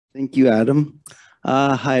Thank you, Adam.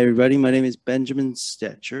 Hi, everybody. My name is Benjamin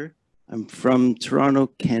Stetcher. I'm from Toronto,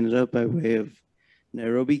 Canada, by way of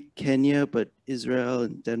Nairobi, Kenya, but Israel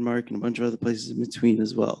and Denmark and a bunch of other places in between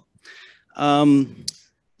as well.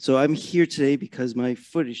 So I'm here today because my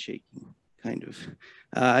foot is shaking, kind of.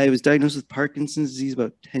 I was diagnosed with Parkinson's disease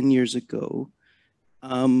about 10 years ago.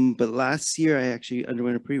 But last year, I actually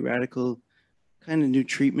underwent a pretty radical kind of new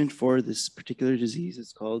treatment for this particular disease.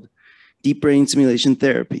 It's called deep brain stimulation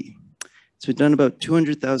therapy. It's been done about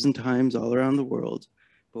 200,000 times all around the world.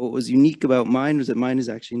 But what was unique about mine was that mine is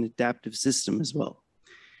actually an adaptive system as well.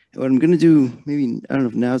 And what I'm going to do, maybe, I don't know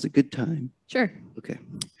if now is a good time. Sure. Okay.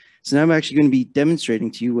 So now I'm actually going to be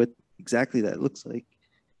demonstrating to you what exactly that looks like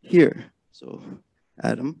here. So,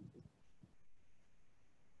 Adam.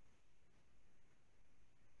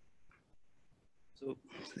 So,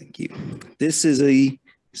 thank you. This is a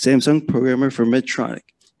Samsung programmer for Medtronic.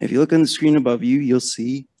 If you look on the screen above you, you'll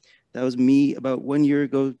see that was me about 1 year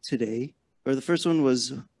ago today, or the first one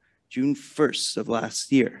was June 1st of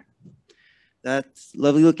last year. That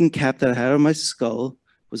lovely looking cap that I had on my skull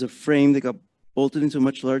was a frame that got bolted into a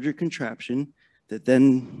much larger contraption that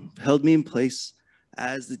then held me in place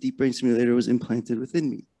as the deep brain stimulator was implanted within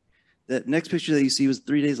me. That next picture that you see was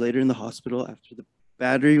 3 days later in the hospital after the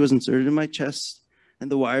battery was inserted in my chest and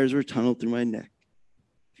the wires were tunneled through my neck.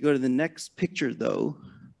 If you go to the next picture though,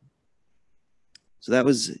 so that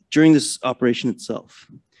was during this operation itself.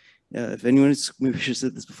 If anyone is, maybe I should have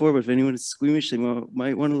said this before, but if anyone is squeamish, they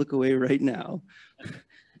might want to look away right now.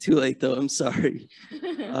 Too late though, I'm sorry.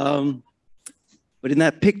 But in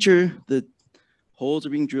that picture, the holes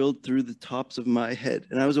are being drilled through the tops of my head.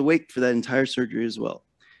 And I was awake for that entire surgery as well.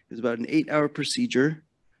 It was about an 8-hour procedure.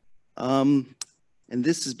 And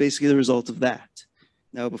this is basically the result of that.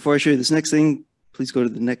 Now, before I show you this next thing, please go to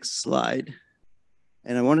the next slide.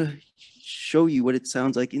 And I want to show you what it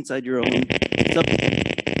sounds like inside your own.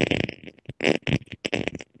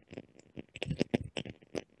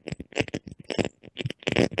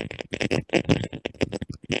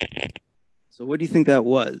 So what do you think that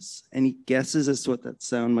was? Any guesses as to what that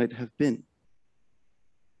sound might have been?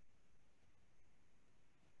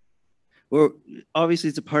 Well, obviously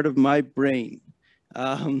it's a part of my brain.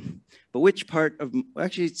 But which part of,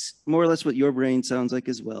 actually it's more or less what your brain sounds like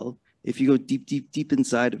as well, if you go deep, deep, deep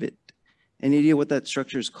inside of it. Any idea what that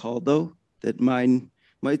structure is called though? That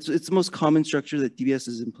it's the most common structure that aDBS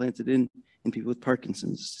is implanted in people with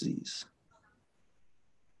Parkinson's disease.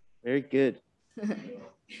 Very good.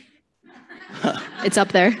 It's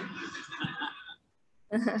up there.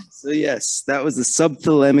 So yes, that was the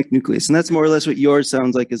subthalamic nucleus. And that's more or less what yours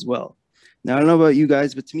sounds like as well. Now, I don't know about you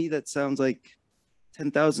guys, but to me, that sounds like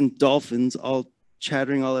 10,000 dolphins all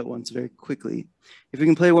chattering all at once very quickly. If we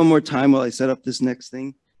can play one more time while I set up this next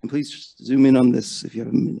thing, and please zoom in on this if you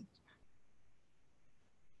have a minute.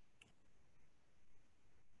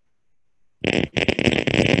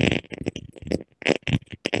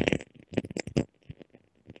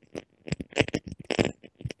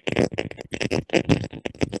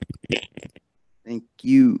 Thank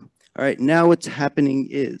you. All right, now what's happening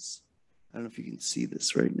is, I don't know if you can see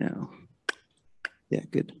this right now. Yeah,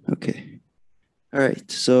 good. Okay. All right,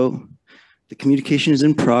 so the communication is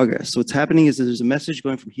in progress. So what's happening is that there's a message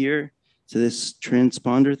going from here to this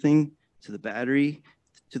transponder thing, to the battery,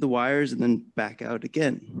 to the wires, and then back out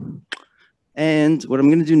again. And what I'm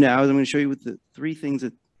going to do now is I'm going to show you what the 3 things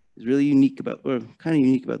that is really unique about, or kind of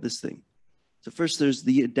unique about this thing. So first, there's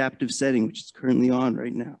the adaptive setting, which is currently on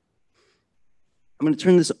right now. I'm going to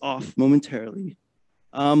turn this off momentarily.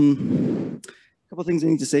 A couple things I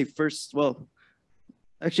need to say first. Well,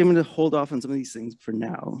 actually, I'm going to hold off on some of these things for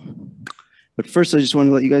now. But first, I just want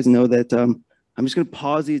to let you guys know that I'm just going to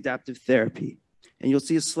pause the adaptive therapy. And you'll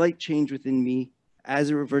see a slight change within me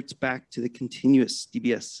as it reverts back to the continuous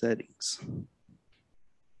aDBS settings.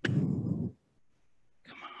 Come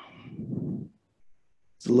on.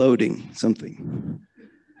 It's loading something.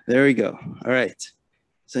 There we go. All right.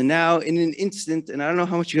 So now in an instant, and I don't know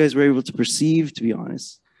how much you guys were able to perceive, to be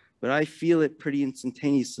honest, but I feel it pretty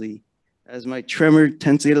instantaneously as my tremor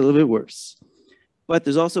tends to get a little bit worse. But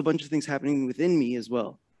there's also a bunch of things happening within me as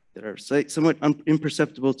well that are somewhat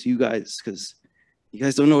imperceptible to you guys because you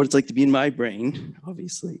guys don't know what it's like to be in my brain,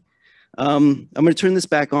 obviously. I'm going to turn this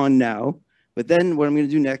back on now, but then what I'm going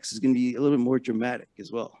to do next is going to be a little bit more dramatic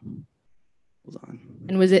as well. Hold on.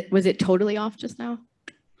 And was it totally off just now?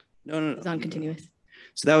 No. It's on continuous.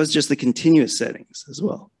 So that was just the continuous settings as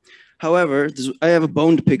well. However, I have a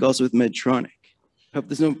bone to pick also with Medtronic. I hope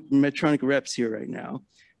there's no Medtronic reps here right now.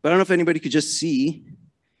 But I don't know if anybody could just see,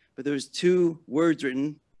 but there was 2 words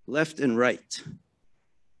written, left and right.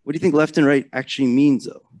 What do you think left and right actually means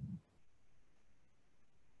though?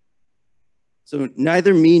 So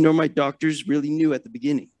neither me nor my doctors really knew at the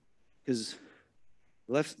beginning, because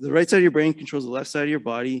the right side of your brain controls the left side of your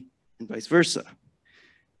body and vice versa.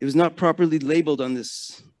 It was not properly labeled on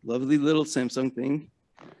this lovely little Samsung thing.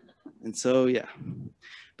 And so, yeah.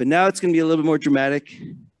 But now it's going to be a little bit more dramatic.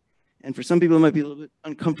 And for some people, it might be a little bit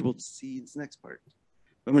uncomfortable to see this next part.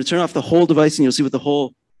 I'm going to turn off the whole device, and you'll see what the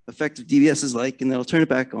whole effect of DBS is like, and then I'll turn it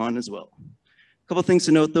back on as well. A couple of things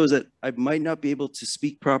to note, though, is that I might not be able to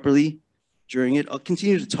speak properly during it. I'll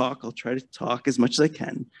continue to talk. I'll try to talk as much as I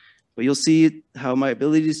can. But you'll see how my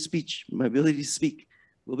ability to speak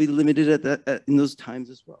will be limited in those times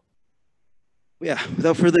as well. But yeah,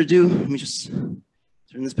 without further ado, let me just turn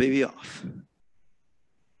this baby off.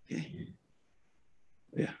 Okay.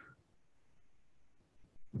 Yeah.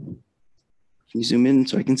 Can you zoom in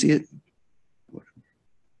so I can see it?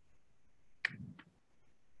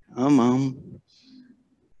 Come on.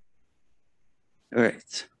 All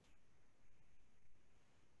right.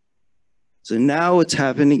 So now what's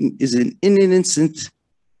happening is in an instant,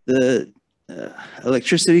 the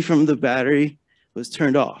electricity from the battery was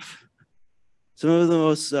turned off. Some of the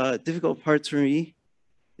most difficult parts for me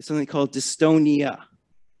is something called dystonia.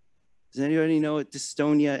 Does anybody know what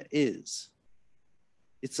dystonia is?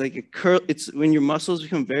 It's like it's when your muscles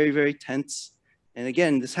become very, very tense. And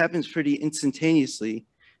again, this happens pretty instantaneously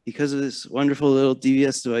because of this wonderful little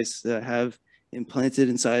DBS device that I have implanted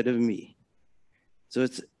inside of me. So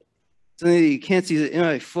it's something that you can't see in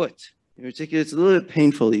my foot. In particular, it's a little bit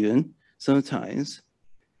painful even sometimes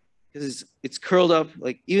because it's curled up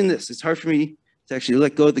like even this. It's hard for me to actually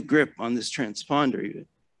let go of the grip on this transponder even.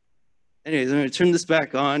 Anyways, I'm going to turn this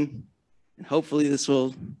back on, and hopefully this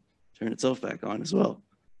will turn itself back on as well.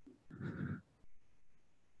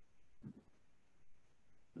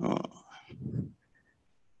 Oh.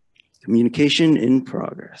 Communication in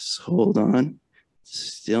progress. Hold on.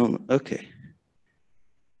 Still, okay.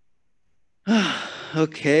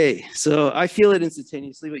 Okay, so I feel it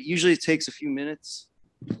instantaneously, but usually it takes a few minutes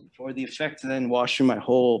for the effect to then wash through my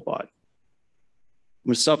whole body. I'm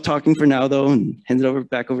gonna stop talking for now though and hand it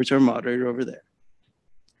back over to our moderator over there.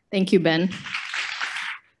 Thank you, Ben.